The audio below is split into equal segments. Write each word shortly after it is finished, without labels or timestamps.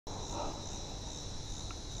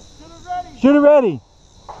Shooter ready.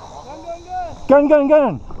 Gun, gun,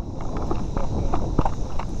 gun.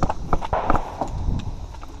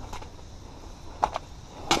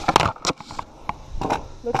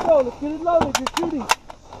 Let's go. Let's get it loaded. You're shooting.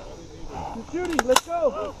 You're shooting. Let's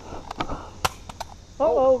go.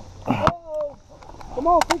 Uh-oh. Uh-oh. Come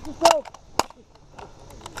on, fix yourself.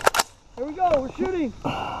 Here we go. We're shooting.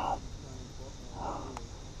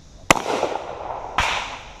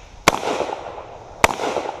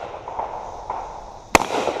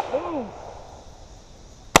 Boom.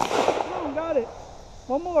 Boom. Got it.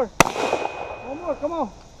 One more. One more. Come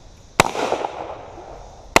on.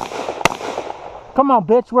 Come on,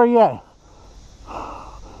 bitch. Where you at?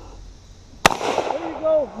 There you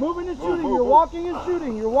go. Moving and shooting. You're walking and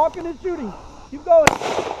shooting. You're walking and shooting. Keep going.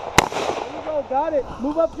 There you go. Got it.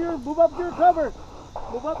 Move up to your cover.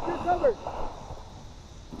 Move up to your cover.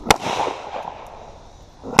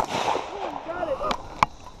 Boom, got it.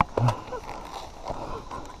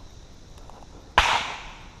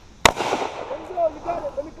 There you go. You got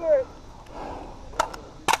it. Let me clear it.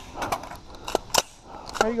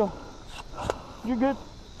 There you go. You're good.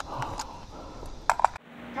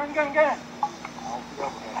 Gun, gun, gun.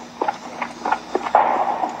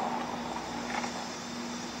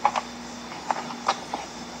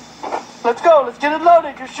 Let's go. Let's get it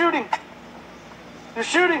loaded. You're shooting. You're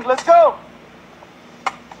shooting. Let's go.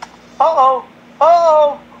 Uh-oh.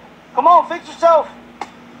 Uh-oh. Come on, fix yourself.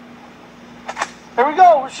 There we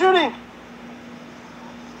go. We're shooting.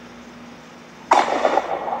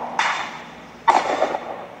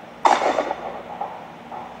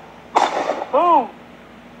 Boom.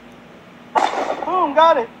 Boom,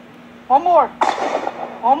 got it. One more.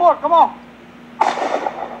 One more, come on.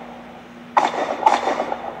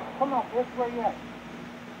 Come on, that's where you at.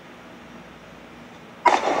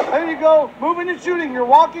 There you go. Moving and shooting. You're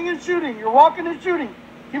walking and shooting. You're walking and shooting.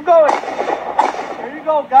 Keep going. There you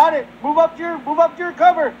go. Got it. Move up to your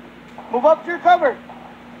cover. Move up to your cover.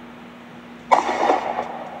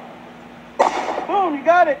 Boom, you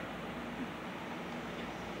got it.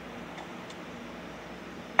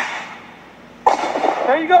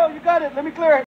 There you go, you got it. Let me clear it.